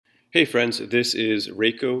Hey friends, this is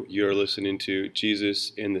Reiko. You're listening to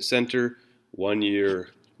Jesus in the Center 1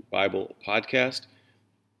 Year Bible Podcast.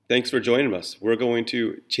 Thanks for joining us. We're going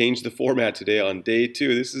to change the format today on day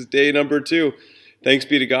 2. This is day number 2. Thanks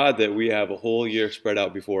be to God that we have a whole year spread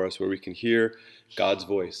out before us where we can hear God's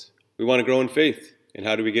voice. We want to grow in faith. And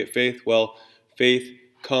how do we get faith? Well, faith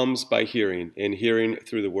comes by hearing, and hearing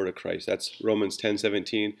through the word of Christ. That's Romans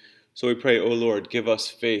 10:17. So we pray, "O Lord, give us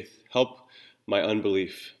faith. Help my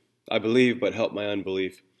unbelief. I believe, but help my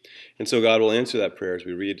unbelief." And so God will answer that prayer as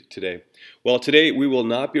we read today. Well, today we will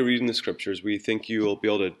not be reading the scriptures. We think you will be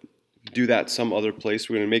able to do that some other place.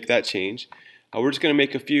 We're going to make that change. We're just going to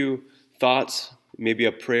make a few thoughts, maybe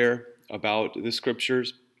a prayer about the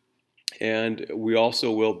scriptures. And we also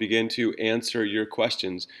will begin to answer your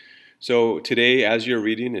questions. So today, as you're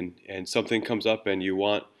reading and something comes up and you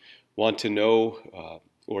want to know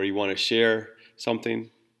or you want to share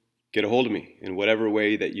something, get a hold of me in whatever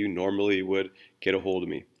way that you normally would get a hold of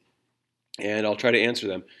me. And I'll try to answer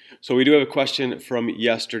them. So we do have a question from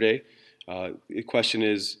yesterday. The question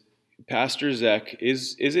is, Pastor Zach,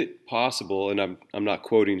 is it possible, and I'm not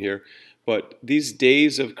quoting here, but these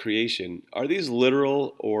days of creation, are these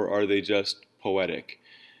literal or are they just poetic?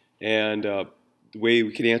 And the way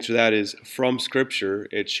we can answer that is from Scripture.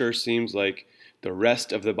 It sure seems like the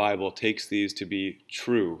rest of the Bible takes these to be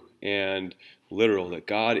true and literal, that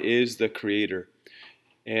God is the creator.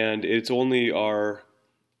 And it's only our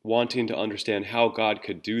wanting to understand how God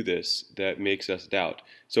could do this that makes us doubt.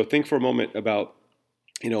 So think for a moment about,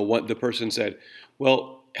 what the person said.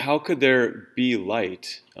 Well, how could there be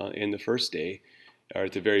light in the first day or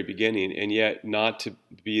at the very beginning, and yet not to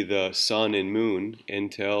be the sun and moon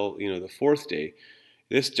until, the fourth day?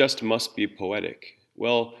 This just must be poetic.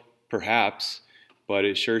 Well, perhaps, but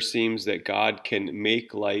it sure seems that God can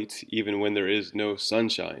make light even when there is no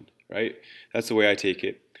sunshine, right? That's the way I take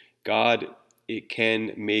it. God, it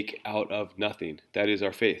can make out of nothing. That is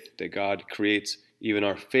our faith, that God creates even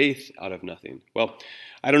our faith out of nothing. Well,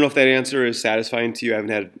 I don't know if that answer is satisfying to you. I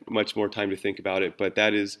haven't had much more time to think about it, but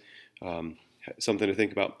that is something to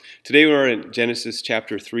think about. Today we are in Genesis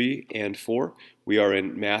chapter 3 and 4. We are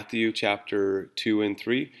in Matthew chapter 2 and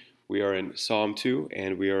 3. We are in Psalm 2,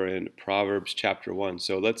 and we are in Proverbs chapter 1.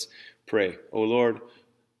 So let's pray. O Lord,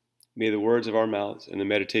 may the words of our mouths and the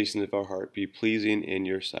meditations of our heart be pleasing in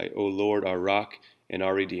your sight. O Lord, our rock and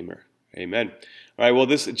our redeemer. Amen. All right, well,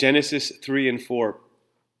 this Genesis 3 and 4,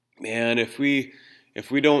 man, if we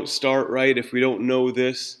don't start right, if we don't know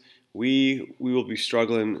this, we will be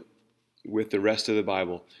struggling with the rest of the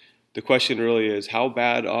Bible. The question really is, how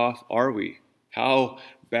bad off are we? How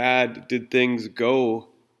bad did things go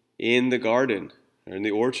in the garden or in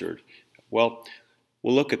the orchard? Well,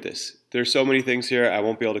 we'll look at this. There's so many things here. I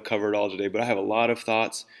won't be able to cover it all today, but I have a lot of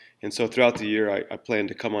thoughts. And so throughout the year, I plan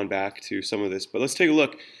to come on back to some of this. But let's take a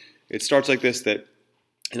look. It starts like this, and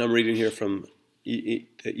I'm reading here from the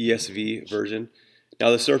ESV version.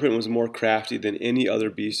 Now the serpent was more crafty than any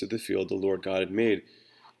other beast of the field the Lord God had made.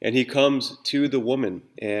 And he comes to the woman,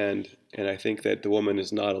 and I think that the woman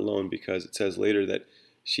is not alone, because it says later that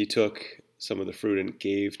she took some of the fruit and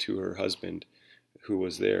gave to her husband who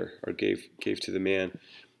was there, or gave to the man.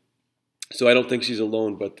 So I don't think she's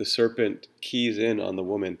alone, but the serpent keys in on the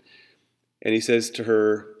woman. And he says to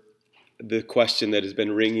her the question that has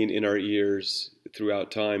been ringing in our ears throughout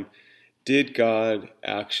time: did God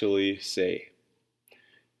actually say?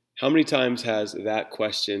 How many times has that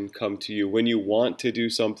question come to you when you want to do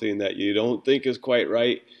something that you don't think is quite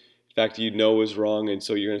right? In fact, you know is wrong, and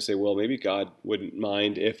so you're going to say, well, maybe God wouldn't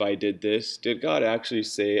mind if I did this. Did God actually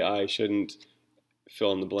say I shouldn't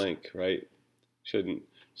fill in the blank, right? Shouldn't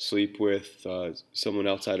sleep with someone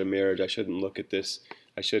outside of marriage. I shouldn't look at this.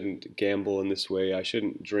 I shouldn't gamble in this way. I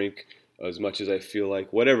shouldn't drink as much as I feel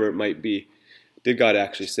like, whatever it might be. Did God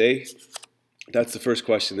actually say? That's the first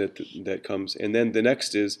question that comes. And then the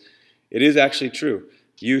next is, it is actually true.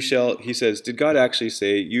 He says, did God actually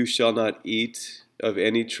say, you shall not eat of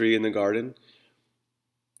any tree in the garden?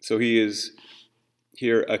 So he is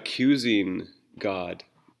here accusing God.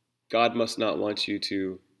 God must not want you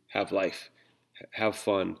to have life, have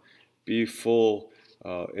fun, be full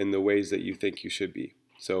in the ways that you think you should be.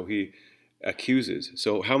 So he accuses.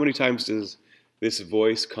 So how many times does this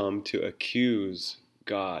voice come to accuse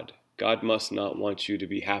God? God must not want you to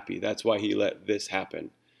be happy. That's why he let this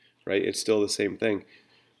happen, right? It's still the same thing.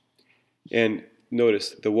 And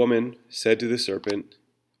notice, the woman said to the serpent,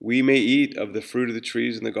 we may eat of the fruit of the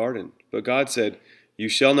trees in the garden. But God said, you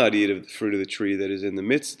shall not eat of the fruit of the tree that is in the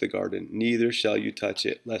midst of the garden, neither shall you touch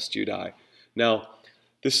it, lest you die. Now,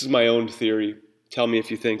 this is my own theory. Tell me if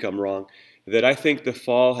you think I'm wrong. That I think the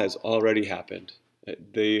fall has already happened.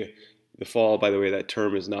 The the fall, by the way, that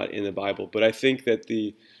term is not in the Bible, but I think that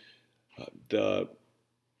the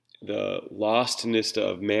the lostness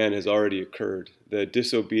of man has already occurred. The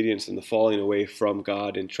disobedience and the falling away from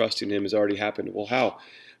God and trusting Him has already happened. Well, how?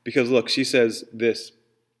 Because look, she says this.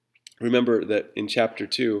 Remember that in chapter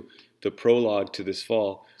 2, the prologue to this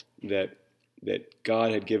fall, that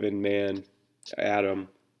God had given man, Adam,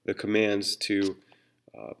 the commands to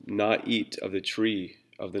not eat of the tree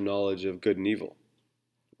of the knowledge of good and evil,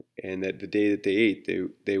 and that the day that they ate,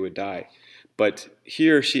 they would die. But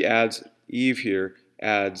here she adds, Eve here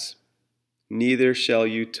adds, neither shall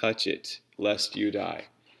you touch it, lest you die.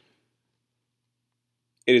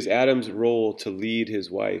 It is Adam's role to lead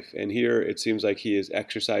his wife, and here it seems like he is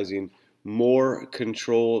exercising more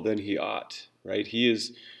control than he ought. Right? He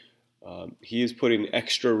is putting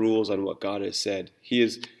extra rules on what God has said. He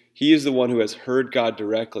is the one who has heard God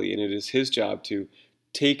directly, and it is his job to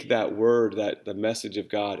take that word, that the message of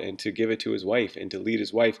God, and to give it to his wife and to lead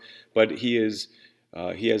his wife. But he has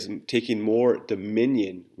taken more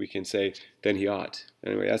dominion, we can say, than he ought.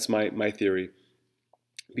 Anyway, that's my theory,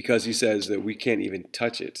 because he says that we can't even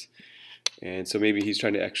touch it. And so maybe he's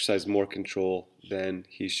trying to exercise more control than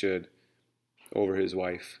he should over his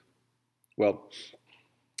wife. Well,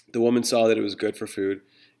 the woman saw that it was good for food.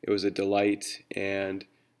 It was a delight and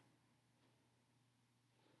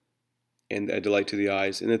a delight to the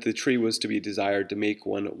eyes, and that the tree was to be desired to make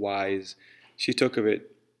one wise. She took of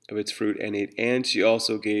its fruit and ate, and she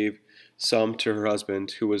also gave some to her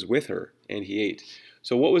husband who was with her, and he ate.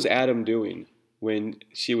 So what was Adam doing when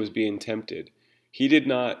she was being tempted? He did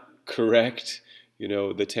not correct,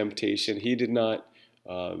 the temptation. He did not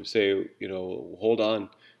say, hold on,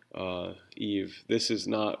 Eve, this is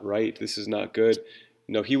not right. This is not good.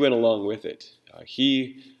 No, he went along with it.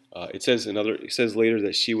 It says later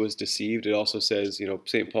that she was deceived. It also says,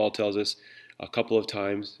 St. Paul tells us a couple of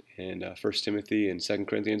times in 1 Timothy and 2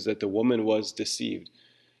 Corinthians that the woman was deceived.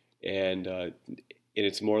 And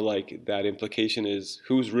it's more like that implication is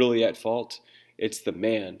who's really at fault? It's the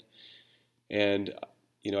man. And,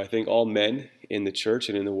 I think all men in the church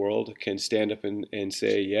and in the world can stand up and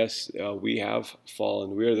say, yes, we have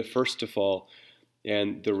fallen. We are the first to fall.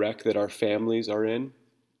 And the wreck that our families are in,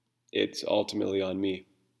 it's ultimately on me.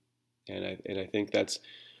 And I think that's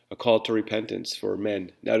a call to repentance for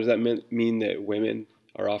men. Now, does that mean that women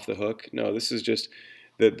are off the hook? No, this is just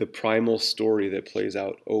the primal story that plays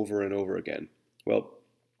out over and over again. Well,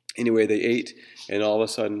 anyway, they ate, and all of a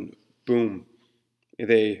sudden, boom,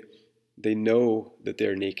 they know that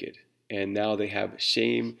they're naked. And now they have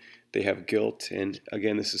shame, they have guilt. And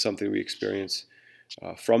again, this is something we experience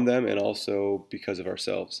from them and also because of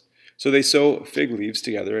ourselves. So they sew fig leaves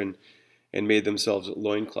together and made themselves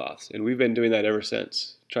loincloths. And we've been doing that ever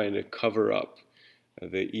since, trying to cover up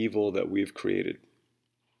the evil that we've created.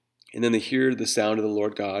 And then they hear the sound of the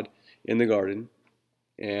Lord God in the garden,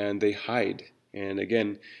 and they hide. And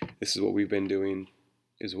again, this is what we've been doing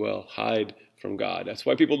as well, hide from God. That's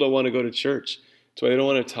why people don't want to go to church. That's why they don't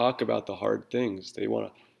want to talk about the hard things. We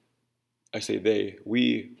want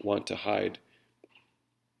to hide.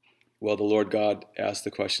 Well, the Lord God asked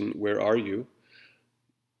the question, where are you?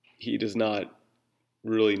 He does not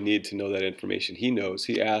really need to know that information. He knows.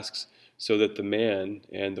 He asks so that the man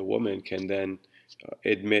and the woman can then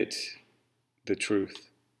admit the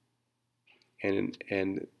truth. And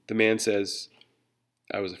the man says,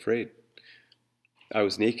 I was afraid. I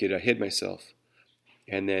was naked. I hid myself.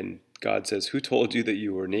 And then God says, who told you that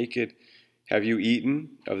you were naked? Have you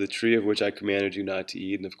eaten of the tree of which I commanded you not to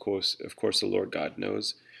eat? And of course, the Lord God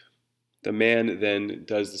knows. The man then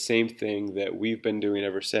does the same thing that we've been doing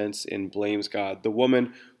ever since and blames God. The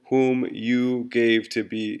woman whom you gave to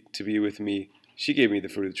be with me, she gave me the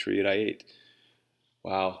fruit of the tree and I ate.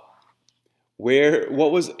 Wow.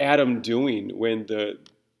 What was Adam doing when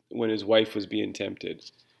his wife was being tempted?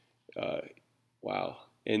 Wow.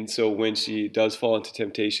 And so when she does fall into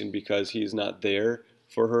temptation because he's not there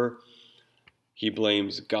for her, he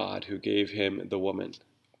blames God who gave him the woman.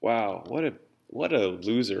 Wow, what a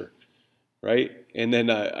loser. Right? And then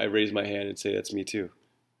I raise my hand and say, that's me too.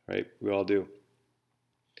 Right? We all do.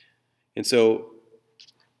 And so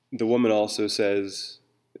the woman also says,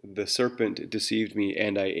 the serpent deceived me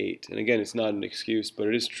and I ate. And again, it's not an excuse, but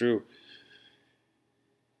it is true.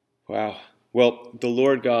 Wow. Well, the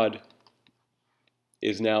Lord God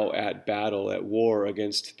is now at battle, at war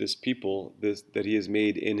against this people that he has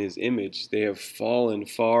made in his image. They have fallen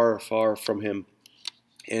far, far from him.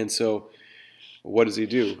 And so what does he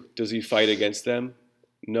do? Does he fight against them?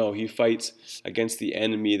 No, he fights against the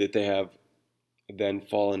enemy that they have then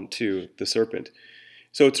fallen to, the serpent.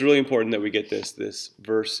 So it's really important that we get this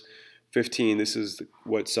verse 15, this is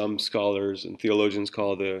what some scholars and theologians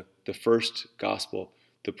call the first gospel,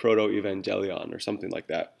 the proto-evangelion, or something like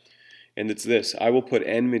that. And it's this: I will put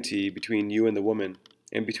enmity between you and the woman,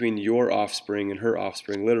 and between your offspring and her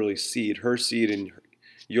offspring, literally seed, her seed and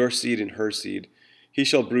your seed and her seed. He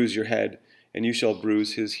shall bruise your head, and you shall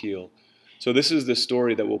bruise his heel. So this is the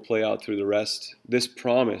story that will play out through the rest. This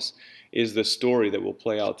promise is the story that will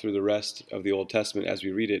play out through the rest of the Old Testament as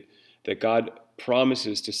we read it, that God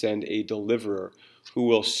promises to send a deliverer who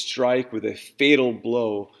will strike with a fatal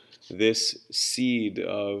blow this seed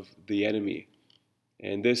of the enemy.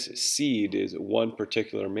 And this seed is one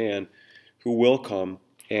particular man who will come,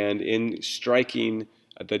 and in striking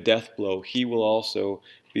the death blow, he will also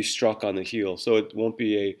be struck on the heel. So it won't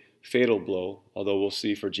be a fatal blow, although we'll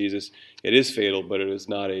see for Jesus it is fatal, but it is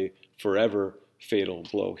not a forever fatal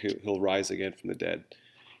blow. He'll rise again from the dead.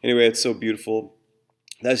 Anyway, it's so beautiful.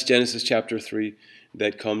 That's Genesis chapter 3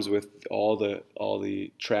 that comes with all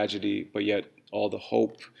the tragedy, but yet all the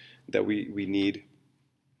hope that we need.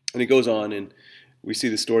 And it goes on, and we see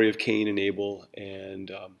the story of Cain and Abel,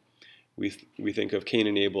 and we think of Cain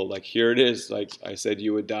and Abel like, here it is, like I said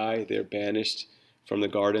you would die. They're banished from the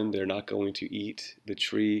garden. They're not going to eat the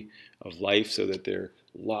tree of life, so that they're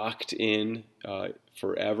locked in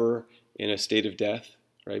forever in a state of death,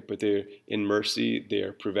 right? But they're in mercy.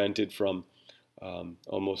 They're prevented from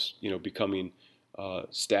almost, becoming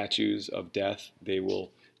statues of death. They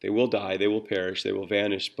will die. They will perish. They will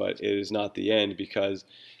vanish. But it is not the end, because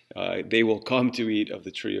they will come to eat of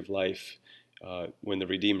the tree of life when the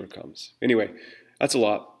Redeemer comes. Anyway, that's a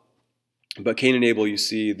lot. But Cain and Abel, you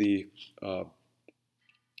see the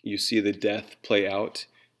death play out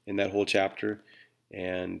in that whole chapter,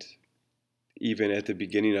 and even at the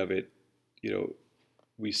beginning of it,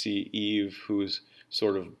 we see Eve, who's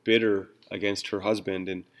sort of bitter against her husband,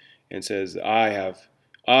 and says, I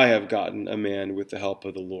have gotten a man with the help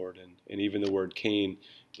of the Lord. And even the word Cain,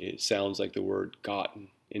 it sounds like the word gotten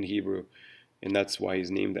in Hebrew, and that's why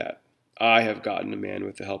he's named that. I have gotten a man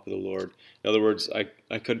with the help of the Lord. In other words,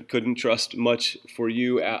 I couldn't trust much for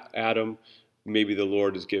you, Adam. Maybe the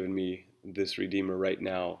Lord has given me this Redeemer right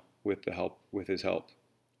now with his help.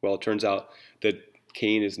 Well, it turns out that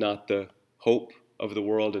Cain is not the hope of the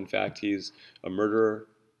world. In fact, he's a murderer.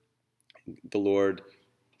 The Lord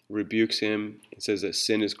rebukes him. It says that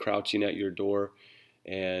sin is crouching at your door,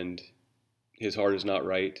 and his heart is not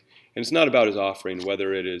right. And it's not about his offering,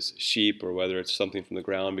 whether it is sheep or whether it's something from the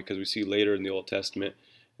ground, because we see later in the Old Testament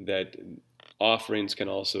that offerings can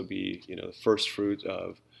also be, the first fruit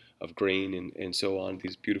of grain and so on,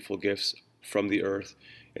 these beautiful gifts from the earth.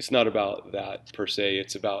 It's not about that per se.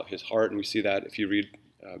 It's about his heart, and we see that if you read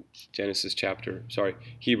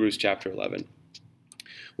Hebrews chapter 11.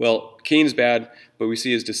 Well, Cain's bad, but we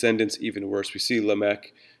see his descendants even worse. We see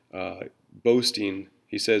Lamech boasting.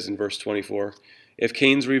 He says in verse 24, if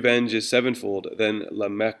Cain's revenge is sevenfold, then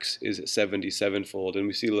Lamech's is 77fold. And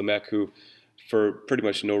we see Lamech, who for pretty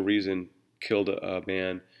much no reason killed a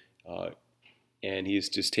man, and he's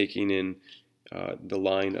just taking in the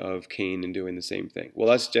line of Cain and doing the same thing. Well,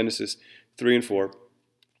 that's Genesis 3 and 4.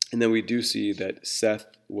 And then we do see that Seth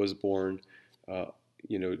was born,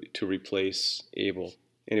 to replace Abel.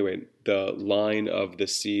 Anyway, the line of the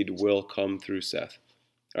seed will come through Seth.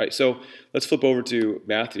 All right, so let's flip over to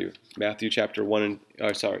Matthew chapter 2,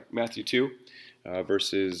 Matthew 2.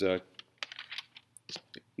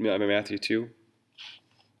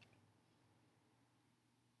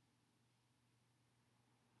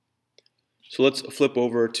 So let's flip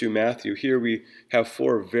over to Matthew. Here we have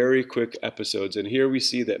 4 very quick episodes, and here we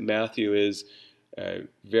see that Matthew is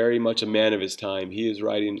very much a man of his time. He is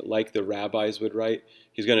writing like the rabbis would write.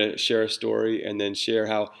 He's going to share a story and then share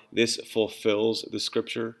how this fulfills the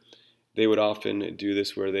scripture. They would often do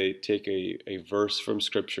this where they take a verse from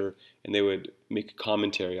scripture and they would make a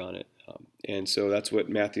commentary on it. And so that's what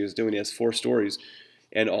Matthew is doing. He has 4 stories,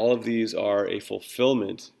 and all of these are a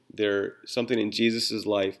fulfillment. They're something in Jesus'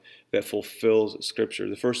 life that fulfills scripture.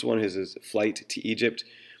 The first one is his flight to Egypt.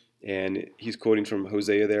 And he's quoting from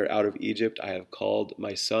Hosea there, out of Egypt I have called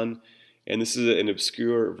my son. And this is an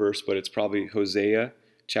obscure verse, but it's probably Hosea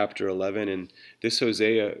chapter 11. And this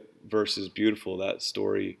Hosea verse is beautiful. That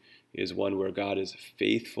story is one where God is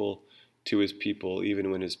faithful to his people,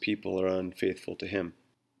 even when his people are unfaithful to him.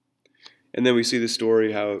 And then we see the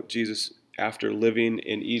story how Jesus, after living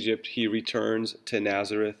in Egypt, he returns to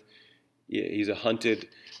Nazareth. He's a hunted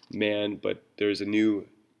man, but there's a new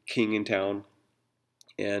king in town.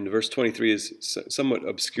 And verse 23 is somewhat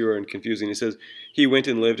obscure and confusing. It says, he went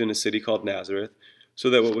and lived in a city called Nazareth,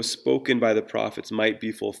 so that what was spoken by the prophets might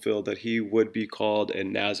be fulfilled, that he would be called a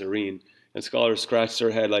Nazarene. And scholars scratch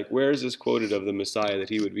their head like, where is this quoted of the Messiah that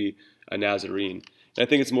he would be a Nazarene? And I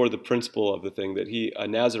think it's more the principle of the thing that a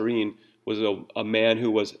Nazarene was a man who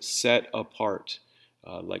was set apart,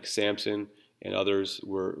 like Samson and others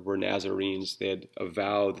were Nazarenes. They had a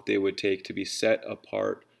vow that they would take to be set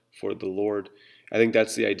apart for the Lord. I think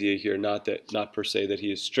that's the idea here, not per se that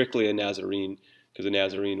he is strictly a Nazarene, because a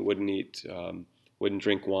Nazarene wouldn't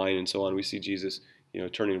drink wine and so on. We see Jesus,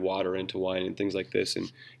 turning water into wine and things like this,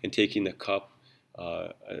 and taking the cup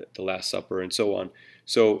at the Last Supper and so on.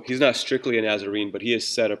 So he's not strictly a Nazarene, but he is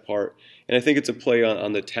set apart. And I think it's a play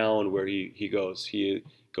on the town where he goes. He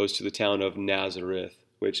goes to the town of Nazareth,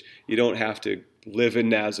 which you don't have to live in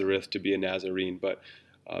Nazareth to be a Nazarene, but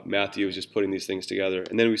Matthew is just putting these things together.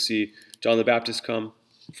 And then we see John the Baptist come,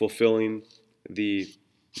 fulfilling the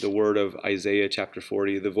word of Isaiah chapter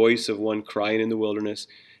 40, the voice of one crying in the wilderness,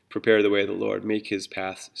 prepare the way of the Lord, make his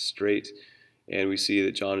paths straight. And we see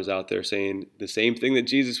that John is out there saying the same thing that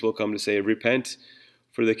Jesus will come to say, repent,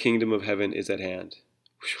 for the kingdom of heaven is at hand.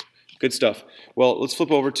 Whew. Good stuff. Well, let's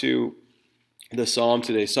flip over to the Psalm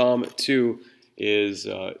today. Psalm 2 is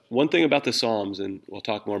one thing about the Psalms, and we'll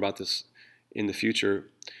talk more about this in the future.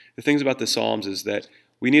 The things about the Psalms is that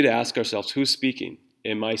we need to ask ourselves, who's speaking?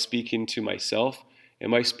 Am I speaking to myself?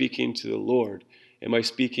 Am I speaking to the Lord? Am I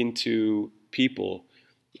speaking to people?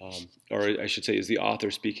 Or I should say, is the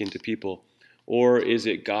author speaking to people? Or is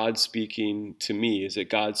it God speaking to me? Is it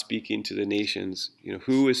God speaking to the nations?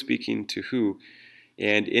 Who is speaking to who?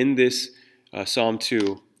 And in this Psalm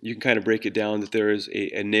 2, you can kind of break it down that there is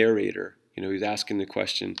a narrator. He's asking the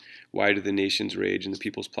question, why do the nations rage and the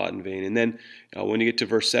peoples plot in vain? And then when you get to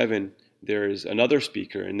verse 7, there is another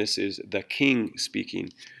speaker, and this is the king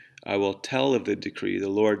speaking. I will tell of the decree. The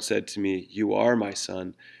Lord said to me, you are my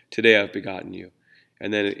son. Today I've begotten you.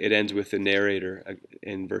 And then it ends with the narrator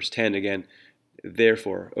in verse 10 again.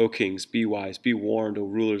 Therefore, O kings, be wise, be warned, O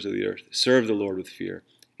rulers of the earth. Serve the Lord with fear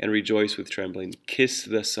and rejoice with trembling. Kiss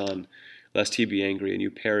the Son, lest he be angry and you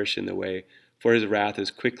perish in the way, for his wrath is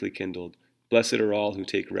quickly kindled. Blessed are all who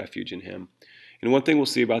take refuge in him. And one thing we'll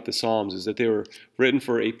see about the Psalms is that they were written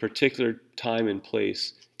for a particular time and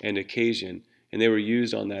place and occasion, and they were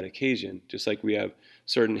used on that occasion, just like we have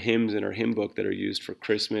certain hymns in our hymn book that are used for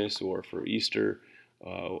Christmas or for Easter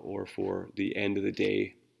or for the end of the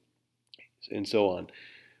day and so on.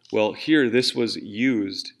 Well, here this was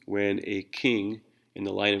used when a king in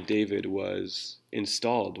the line of David was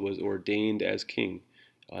installed, was ordained as king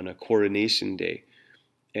on a coronation day.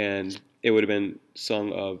 And it would have been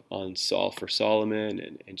sung on Saul for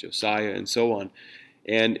Solomon and Josiah and so on.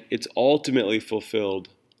 And it's ultimately fulfilled.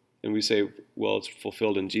 And we say, well, it's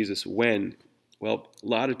fulfilled in Jesus when? Well, a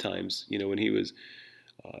lot of times, when he was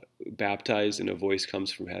baptized and a voice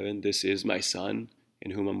comes from heaven, this is my son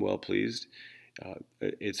in whom I'm well pleased.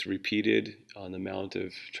 It's repeated on the Mount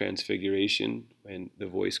of Transfiguration when the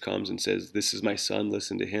voice comes and says, this is my son,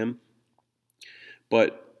 listen to him.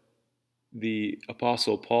 But the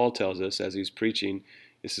Apostle Paul tells us as he's preaching,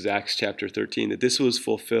 this is Acts chapter 13, that this was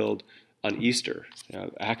fulfilled on Easter.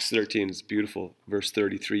 Acts 13 is beautiful, verse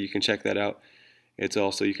 33. You can check that out. It's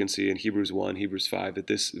also, you can see in Hebrews 1, Hebrews 5, that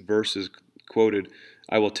this verse is quoted,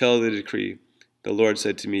 I will tell the decree. The Lord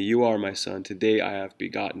said to me, you are my son. Today I have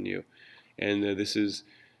begotten you. And this is,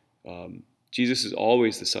 Jesus is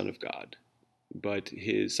always the Son of God. But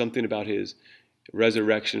something about his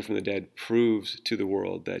resurrection from the dead proves to the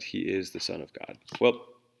world that he is the Son of God. Well,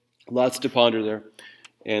 lots to ponder there.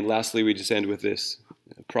 And lastly, we just end with this,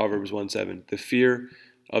 Proverbs 1:7. The fear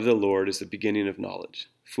of the Lord is the beginning of knowledge.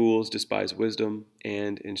 Fools despise wisdom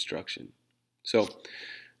and instruction. So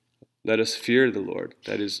let us fear the Lord,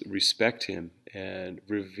 that is, respect him and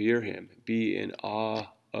revere him, be in awe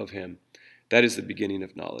of him. That is the beginning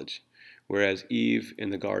of knowledge. Whereas Eve in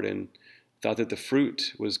the garden thought that the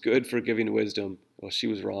fruit was good for giving wisdom. Well, she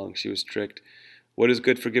was wrong. She was tricked. What is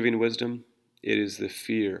good for giving wisdom? It is the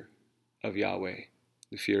fear of Yahweh,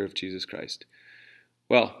 the fear of Jesus Christ.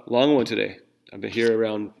 Well, long one today. I've been here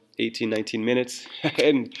around 18, 19 minutes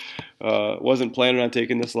and wasn't planning on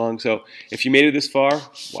taking this long. So if you made it this far,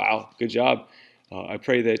 wow, good job. I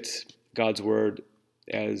pray that God's word,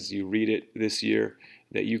 as you read it this year,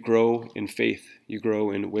 that you grow in faith, you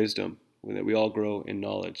grow in wisdom, that we all grow in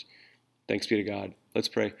knowledge. Thanks be to God. Let's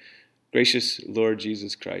pray. Gracious Lord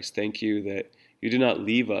Jesus Christ, thank you that you did not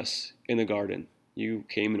leave us in the garden. You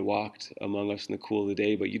came and walked among us in the cool of the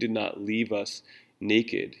day, but you did not leave us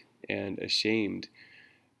naked and ashamed.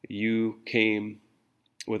 You came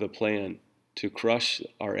with a plan to crush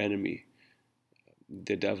our enemy,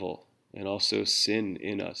 the devil, and also sin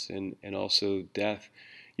in us and also death.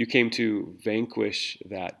 You came to vanquish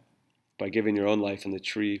that by giving your own life on the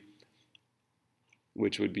tree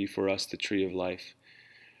which would be for us the tree of life.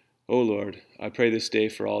 Oh Lord, I pray this day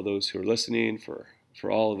for all those who are listening, for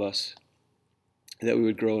all of us, that we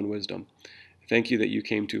would grow in wisdom. Thank you that you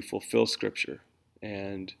came to fulfill Scripture,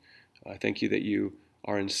 and thank you that you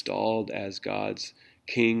are installed as God's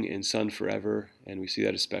King and Son forever, and we see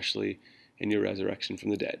that especially in your resurrection from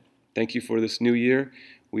the dead. Thank you for this new year.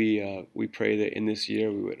 We pray that in this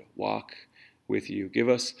year we would walk with you. Give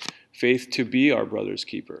us faith to be our brother's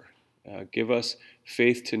keeper. Give us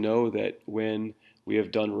faith to know that when we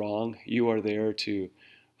have done wrong, you are there to,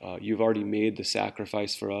 you've already made the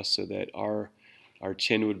sacrifice for us so that our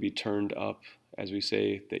chin would be turned up, as we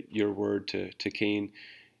say that your word to Cain.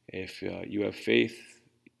 If you have faith,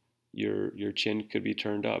 your chin could be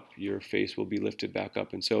turned up, your face will be lifted back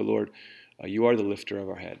up. And so, Lord, you are the lifter of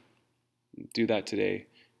our head. Do that today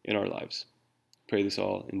in our lives. Pray this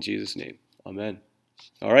all in Jesus' name. Amen.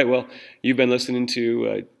 All right, well, you've been listening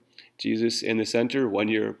to Jesus in the Center, 1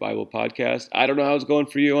 Year Bible Podcast. I don't know how it's going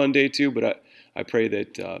for you on day 2, but I pray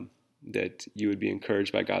that you would be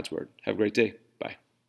encouraged by God's Word. Have a great day.